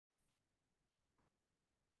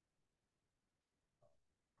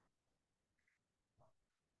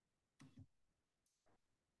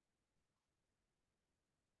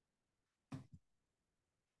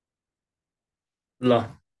ल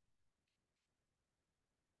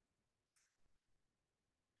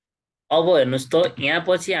अब हेर्नुहोस् त यहाँ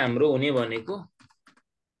पछि हाम्रो हुने भनेको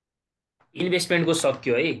इन्भेस्टमेन्टको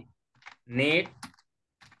सक्यो है। Net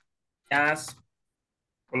cash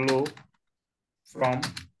flow from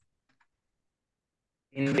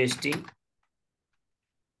investing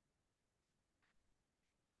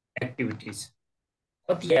activities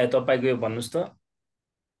कति आयो तपाईँको यो भन्नुहोस् त।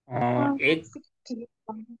 एक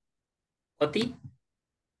 1,68,000. कति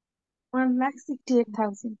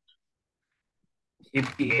 1,68,000.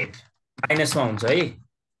 58 माइनसमा हुन्छ है।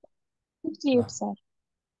 68 sir.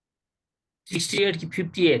 68 कि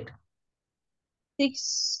 58?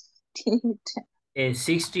 68. ए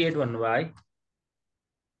 68 भन्नुभयो है।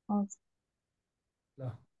 हजुर. ल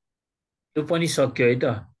त्यो पनि सक्यो है त।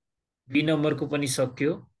 बी नम्बरको पनि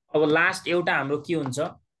सक्यो। अब लास्ट एउटा हाम्रो के हुन्छ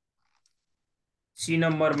सी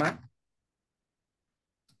नम्बरमा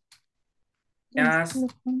cash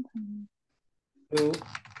flow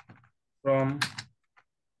from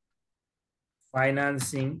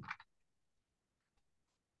financing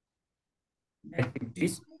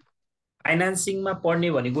activities. फाइनान्सिङमा पढ्ने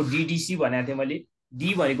भनेको डिडिसी भनेको थिएँ मैले।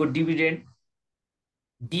 डी भनेको डिभिडेन्ड,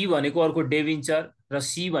 डी भनेको अर्को डेभिन्चर र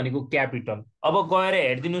सी भनेको क्यापिटल। अब गएर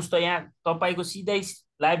हेरिदिनुहोस् त यहाँ तपाईँको सिधै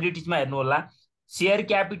लाइबिलिटिजमा हेर्नु होला। सेयर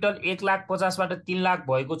क्यापिटल 1,50,000बाट 3,00,000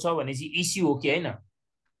 भएको छ भनेपछि इस्यु हो कि होइन?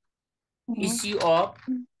 इस्यु अफ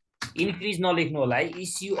इन्क्रिज नलेख्नु होला है।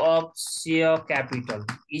 Issue of share capital,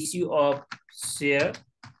 issue of share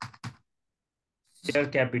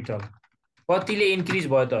capital कतिले इन्क्रिज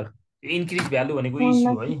भयो त? इन्क्रिज भ्यालु भनेको इस्यु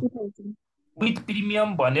है। 1,50,000. विथ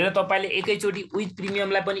प्रिमियम भनेर तपाईँले एकैचोटि विथ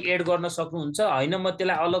प्रिमियमलाई पनि एड गर्न सक्नुहुन्छ। होइन म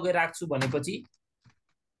त्यसलाई अलग्गै राख्छु भनेपछि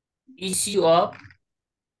इस्यु अफ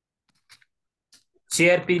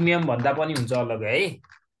सेयर प्रिमियम भन्दा पनि हुन्छ अलग्गै है।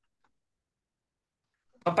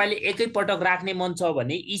 तपाईँले एकैपटक राख्ने मन छ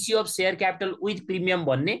भने issue of share capital with premium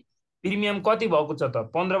भन्ने। प्रिमियम कति भएको छ त?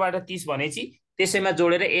 15बाट 30 भनेपछि त्यसैमा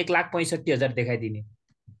जोडेर 1,65,000 देखाइदिने।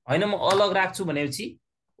 होइन म अलग राख्छु भनेपछि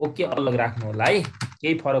ओके अलग राख्नु होला है,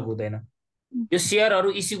 केही फरक हुँदैन। यो सेयरहरू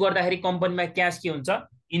इस्यु गर्दाखेरि कम्पनीमा क्यास के हुन्छ?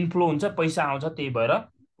 इन्फ्लो हुन्छ, पैसा आउँछ, त्यही भएर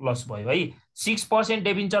प्लस भयो है। 6%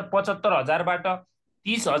 डेबिन्चर 75,000बाट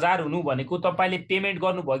 30,000 हुनु भनेको तपाईँले पेमेन्ट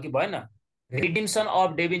गर्नुभयो कि भएन? रिडिम्सन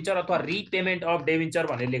अफ डेबिन्चर अथवा रिपेमेन्ट अफ डेबिन्चर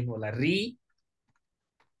भनेर लेख्नु होला।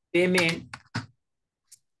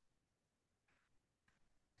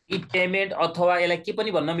 रिपेमेन्ट अथवा यसलाई के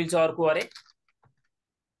पनि भन्न मिल्छ अर्को अरे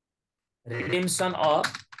रिडिम्सन of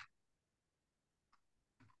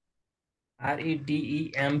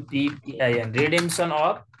REDEMPTIN redemption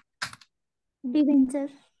of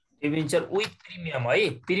debenture with premium है।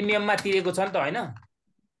 प्रिमियममा तिरेको छ नि त होइन?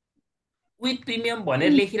 विथ प्रिमियम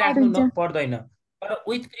भनेर लेखिराख्नु न पर्दैन, तर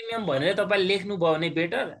विथ प्रिमियम भनेर तपाईँले लेख्नुभयो भने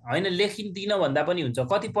बेटर। होइन लेखिदिन भन्दा पनि हुन्छ।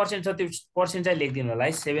 कति पर्सेन्ट छ त्यो पर्सेन्ट चाहिँ लेखिदिनु होला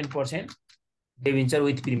है। 7% डिबेन्चर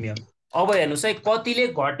विथ प्रिमियम। अब हेर्नुहोस् है कतिले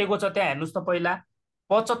घटेको छ त्यहाँ हेर्नुहोस् त। पहिला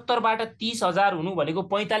 75बाट 30,000 हुनु भनेको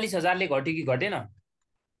 45,000ले घट्यो कि घटेन?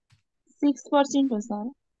 6% हो सर.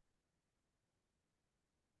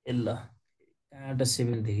 ए ल कहाँबाट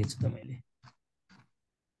 7 देखेको छु त मैले।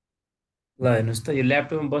 ल हेर्नुहोस् त यो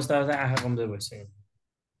ल्यापटपमा बस्दा बस्दा आँखा कमजोर भइसक्यो।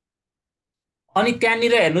 अनि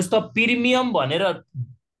त्यहाँनिर हेर्नुहोस् त प्रिमियम भनेर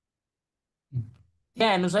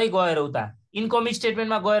त्यहाँ हेर्नुहोस् है गएर उता इन्कम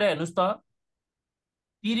स्टेटमेन्टमा गएर हेर्नुहोस् त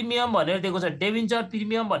प्रिमियम भनेर दिएको छ। डेबिन्चर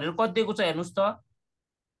प्रिमियम भनेर कति दिएको छ हेर्नुहोस् त?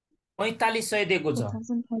 4500 दिएको छ।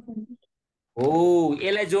 4,500. हो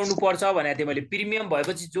यसलाई जोड्नु पर्छ भनेको थिएँ मैले। प्रिमियम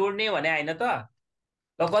भएपछि जोड्ने भने होइन त।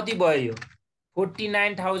 ल कति भयो यो?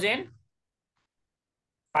 49,500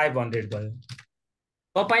 भयो।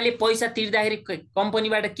 तपाईँले पैसा तिर्दाखेरि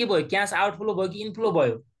कम्पनीबाट के भयो? क्यास आउटफ्लो भयो कि इन्फ्लो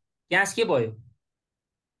भयो? क्यास के भयो?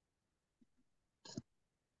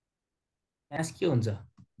 क्यास के हुन्छ?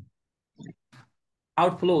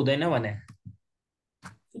 आउटफ्लो हुँदैन भने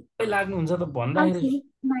सबै लाग्नुहुन्छ त भन्दाखेरि।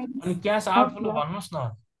 अनि क्यास आउटफ्लो भन्नुहोस् न।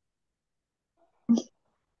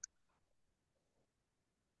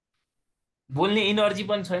 बोल्ने इनर्जी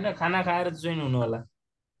पनि छैन, खाना खाएर जोइन हुनु होला।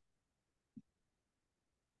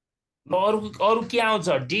 अरू अरू के आउँछ?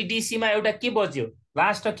 डिडिसीमा एउटा के बच्यो?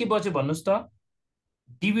 लास्ट के बच्यो भन्नुहोस् त?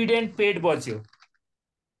 Dividend paid बच्यो।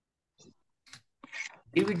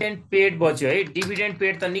 डिभिडेन्ड पेड बच्यो है। डिभिडेन्ड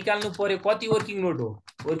पेड त निकाल्नु पर्यो। कति वर्किङ नोट हो?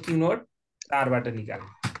 वर्किङ नोट 4बाट निकाल्नु।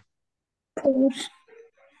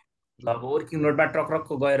 ल अब वर्किङ नोटमा टक्रक्क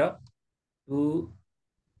गएर 2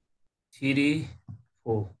 3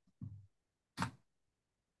 4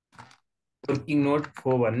 वर्किङ नोट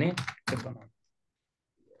 4 भन्ने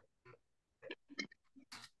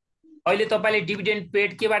अहिले तपाईँले डिभिडेन्ड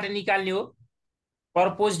पेड केबाट निकाल्ने हो?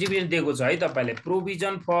 पर्पोज डिभिडेन्ड दिएको छ है तपाईँले।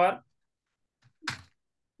 प्रोभिजन फर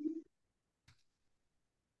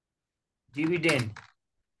डिभिडेन्ड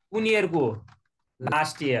कुन इयरको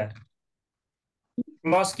लास्ट इयर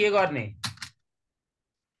प्लस के गर्ने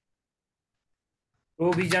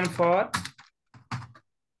प्रोभिजन फर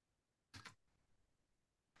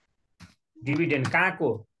डिभिडेन्ड कहाँको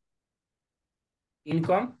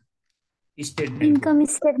income स्टेटमेन्टको income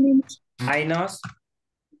statement minus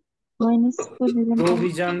minus provision for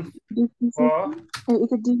provision for depreciation.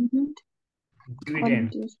 It's a dividend dividend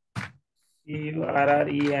current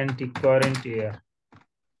year. CURRENT current year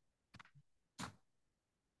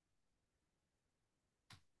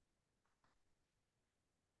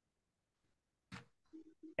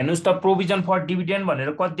हेर्नुहोस् त प्रोभिजन फर डिभिडेन्ड भनेर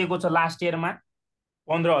कति दिएको छ लास्ट इयरमा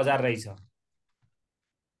 15,000 रहेछ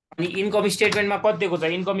अनि इन्कम स्टेटमेन्टमा कति दिएको छ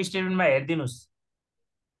इन्कम स्टेटमेन्टमा हेरिदिनुहोस्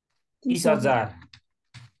 30,000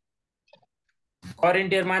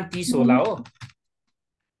 करेन्ट इयरमा 30 होला हो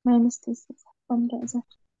minus 15,000.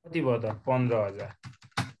 कति भयो त 15,000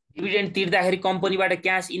 डिभिडेन्ड तिर्दाखेरि कम्पनीबाट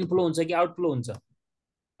क्याश इनफ्लो हुन्छ कि आउटफ्लो हुन्छ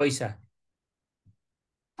पैसा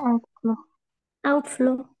Outflow.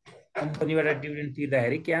 आउटफ्लो कम्पनीबाट डिभिडेन्ड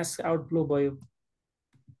तिर्दाखेरि क्याश आउटफ्लो भयो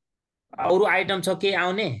अरु आइटम छ के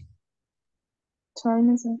आउने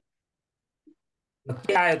छैन सर.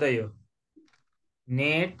 के आयो त यो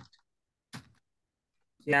net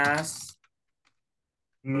cash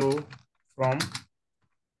flow from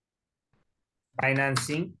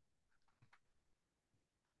financing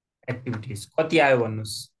activities कति आयो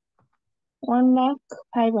भन्नुस्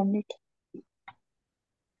 1,05,000.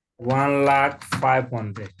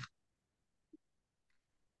 1,05,000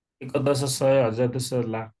 एक 10,100 हजार 10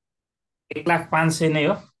 लाख 1,05,000 नै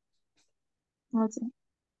हो हजुर.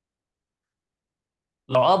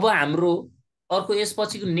 ल अब हाम्रो अर्को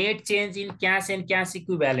यसपछिको net change in cash and cash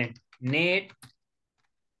equivalent net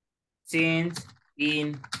change in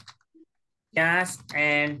cash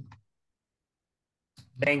and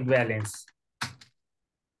bank balance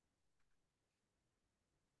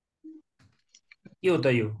के हो त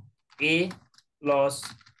यो ए प्लस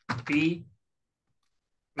बी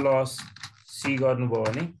प्लस सी गर्नुभयो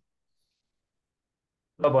भने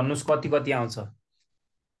ल भन्नुहोस् कति कति आउँछ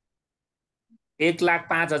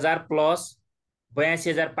 1,05,000 प्लस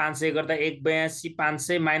 82,500 गर्दा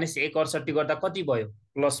 1,82,500 माइनस 1,68 गर्दा कति भयो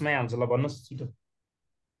प्लसमै आउँछ ल भन्नुहोस् छिटो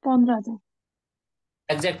 15,000.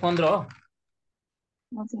 एक्ज्याक्ट 15 हो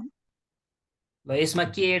हजुर. ल यसमा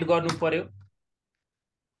के एड गर्नु पर्यो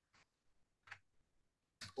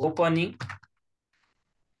opening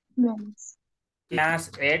Balance. Cash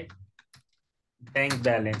at bank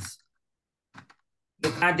balance यो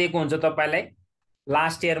कहाँ दिएको हुन्छ तपाईलाई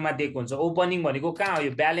लास्ट इयरमा दिएको हुन्छ ओपनिङ भनेको कहाँ हो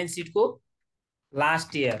यो ब्यालेन्स सिटको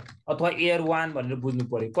लास्ट इयर अथवा इयर 1 भनेर बुझ्नु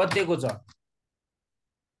पर्यो कति दिएको छ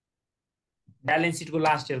ब्यालेन्स सिटको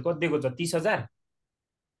लास्ट इयर कति दिएको छ 30,000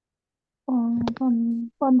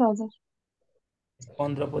 15,000.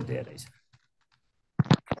 15 पो दिएर रहेछ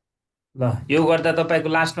ल यो गर्दा तपाईको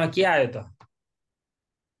लास्टमा के आयो त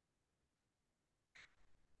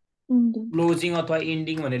Ending. क्लोजिङ अथवा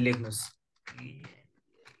इन्डिङ भनेर लेख्नुहोस्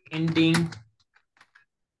ending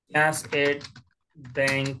cash at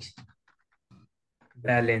bank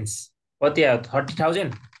balance कति आयो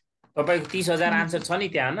 30,000 तपाईको 30,000 आन्सर छ नि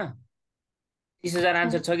त्यहाँ हैन 30,000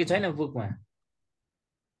 आन्सर छ कि छैन बुकमा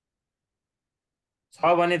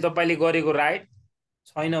छ भने तपाईले गरेको राइट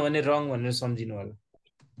छैन भने रङ भनेर सम्झिनु होला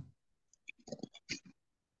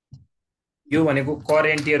यो भनेको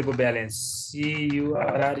current इयरको balance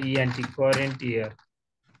CURRENT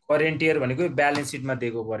current year भनेको ब्यालेन्स सिटमा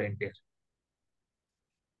दिएको करेन्ट इयर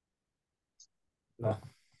ल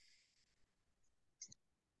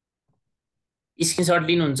स्क्रिनशट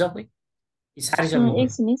लिनुहुन्छ कोही सारी सक्नु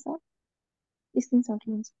एकछिन है सर. स्क्रिनशट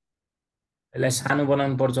लिन्छ. यसलाई सानो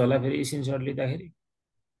बनाउनु पर्छ होला फेरि स्क्रिनशट लिँदाखेरि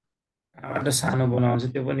कहाँबाट सानो बनाउँछ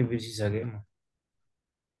त्यो पनि बिर्सिसकेँ म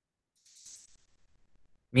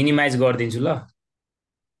मिनिमाइज गरिदिन्छु ल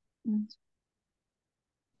हुन्छ.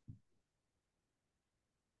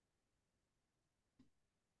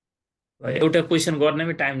 एउटा क्वेसन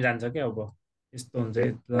गर्नमै टाइम जान्छ क्या अब यस्तो हुन्छ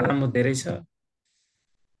लामो धेरै छ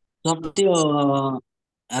सर त्यो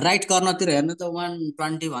राइट कर्नरतिर हेर्नु त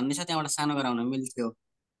 120 भन्ने छ त्यहाँबाट सानो गराउन मिल्थ्यो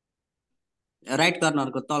राइट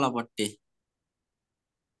कर्नरको तलपट्टि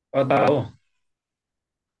कता हो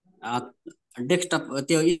डेस्कटप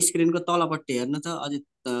त्यो स्क्रिनको तलपट्टि हेर्नु त अझै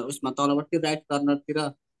उसमा तलपट्टि राइट कर्नरतिर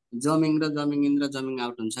जमिङ र जमिङ इन र जमिङ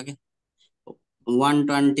आउट हुन्छ कि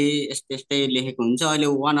 120 यस्तै यस्तै लेखेको हुन्छ अहिले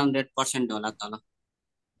 100% होला तल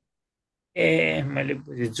ए मैले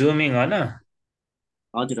बुझेँ जुमिङ होइन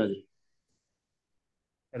हजुर हजुर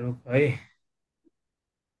रुक है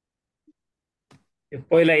यो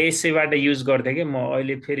पहिला यसैबाट युज गर्थेँ कि म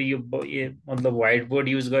अहिले फेरि यो मतलब व्हाइट बोर्ड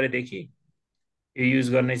युज गरेदेखि यो युज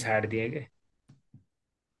गर्नै छाडिदिएँ के।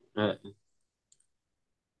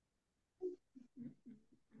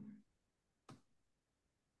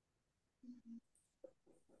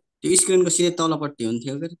 त्यो स्क्रिनको सिधै तलपट्टि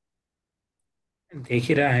हुन्थ्यो के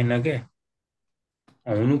देखिरहेन के,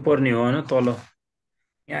 हुनुपर्ने हो होइन तल।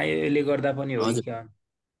 यहाँ यसले गर्दा पनि हो कि हजुर क्या,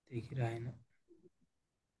 देखिरहेन।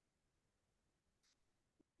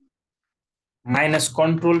 माइनस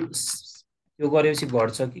कन्ट्रोल यो गरेपछि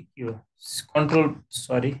घट्छ कि के हो? कन्ट्रोल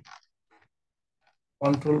सरी,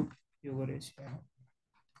 कन्ट्रोल यो गरेपछि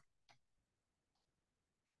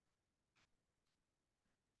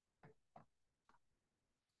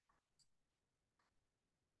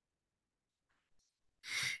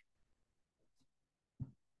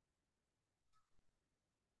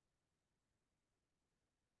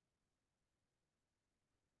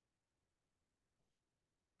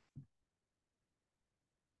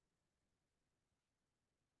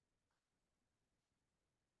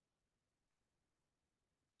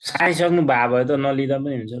सारिसक्नु भएको भए त नलिँदा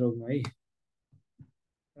पनि हुन्छ रोक्नु है।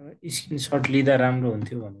 स्क्रिनसट लिँदा राम्रो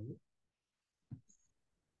हुन्थ्यो भनेको।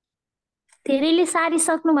 धेरैले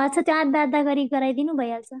सारिसक्नु भएको छ, त्यो आधा आधा गरी गराइदिनु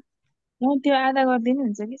भइहाल्छ। त्यो आधा गरिदिनु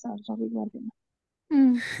हुन्छ कि सर, सबै गर्दैन।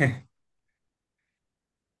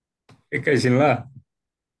 एकैछिन ल,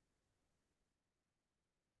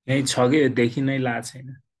 यहीँ छ कि देखि नै ला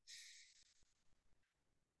छैन।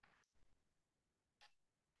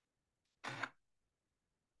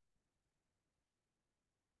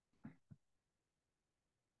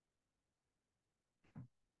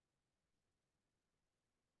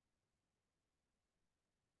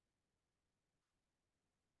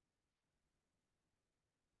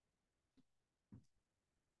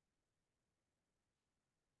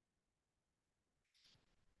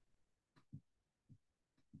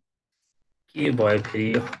 के भयो फेरि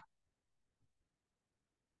यो?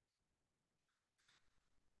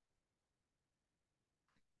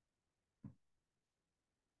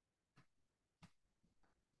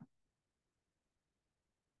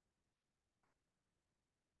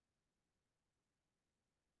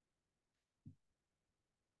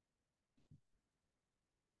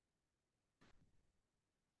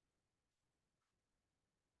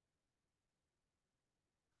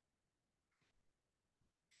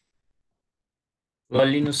 ल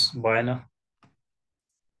लिनुहोस्, भएन।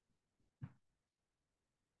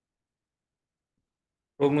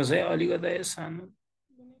 रोक्नुहोस् है अलिकता यो सानो।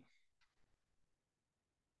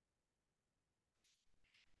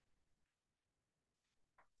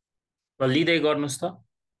 ल लिँदै गर्नुहोस् त।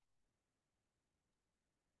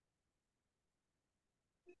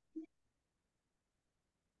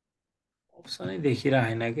 अप्सनै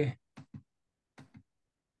देखिरहेन के।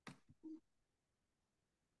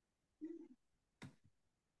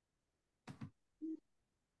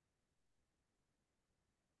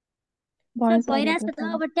 भयो सर सर, भइरहेछ यो त। त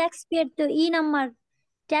अब ट्याक्स पेड त्यो ई नम्बर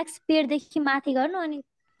ट्याक्स पेडदेखि माथि गर्नु अनि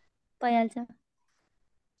भइहाल्छ।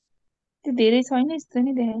 त्यो धेरै छैन जस्तो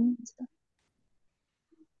नि देखाइन्छ।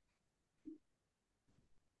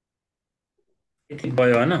 यति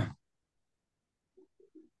भयो होइन?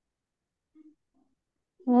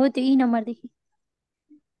 हो त्यो ई नम्बरदेखि।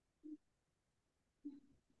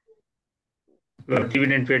 ल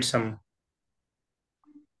डिभिडेन्ड पेडसम्म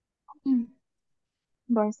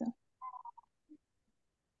भयो सर।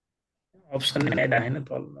 अप्सन नै आइरहेन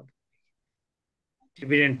तल।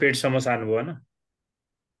 डिभिडेन्ड पेडसम्म सार्नुभयो होइन?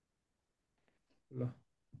 ल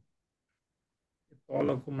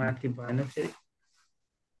तलको माथि भएन फेरि।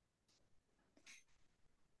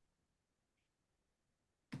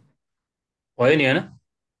 भयो नि होइन?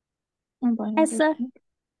 भयो सर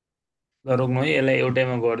ल रोक्नु है, यसलाई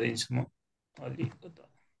एउटैमा गरिदिन्छु म। अलिकता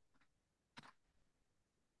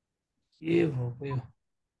के भएको यो?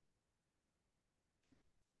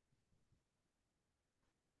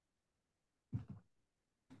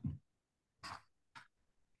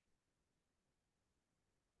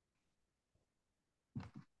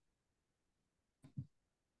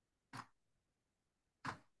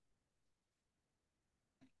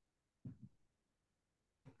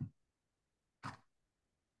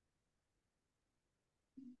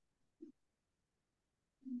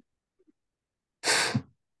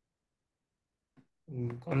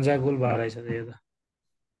 गन्जागोल भएर रहेछ त यो त।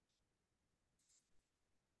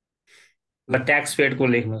 ल ट्याक्स पेडको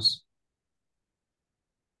लेख्नुहोस्।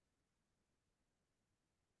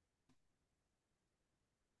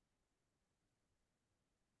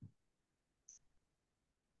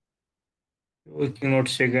 QNO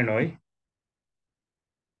सेकेन्ड हो है।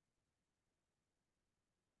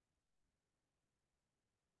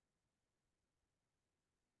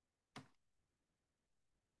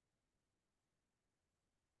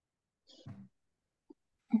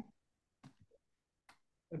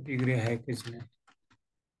 बिग्रियो है एकैछिन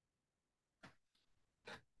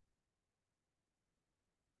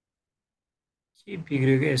के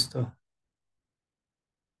बिग्रियो क्या यस्तो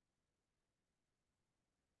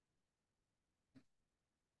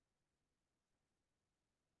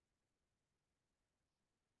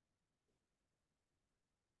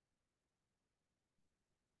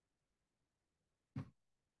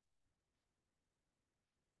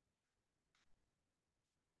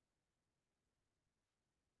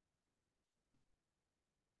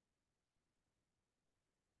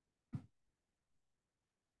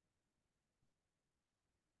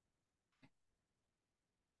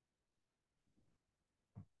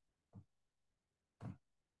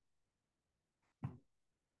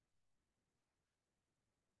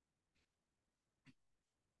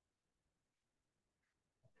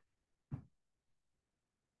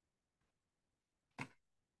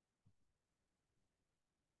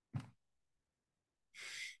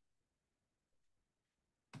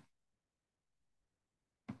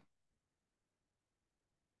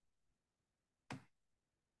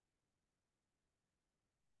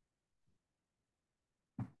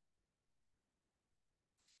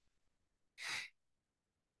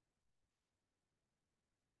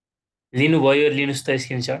लिनुभयो लिनुहोस् त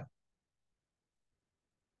स्क्रिनसट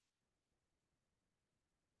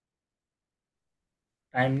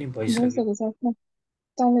टाइम नि भइसक्यो भइसक्यो सर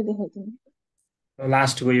तल देखाइदिनु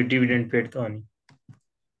लास्टको यो डिभिडेन्ड पेड त हो नि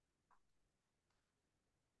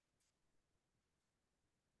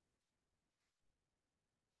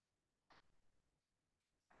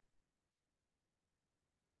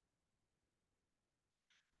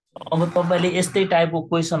अब तपाईँले यस्तै टाइपको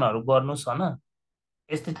क्वेसनहरू गर्नुहोस् होइन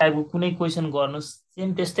यस्तै टाइपको कुनै क्वेसन गर्नुहोस् सेम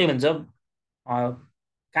त्यस्तै हुन्छ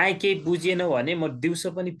काहीँ केही बुझिएन भने म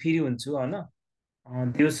दिउँसो पनि फ्री हुन्छु होइन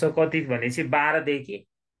दिउँसो कति भनेपछि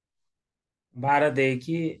 12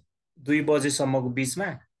 देखि 2 बजेसम्मको बिचमा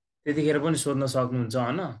त्यतिखेर पनि सोध्न सक्नुहुन्छ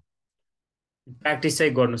होइन प्र्याक्टिस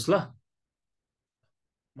चाहिँ गर्नुहोस् ल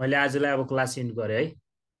मैले आजलाई अब क्लास इन्ड गरेँ है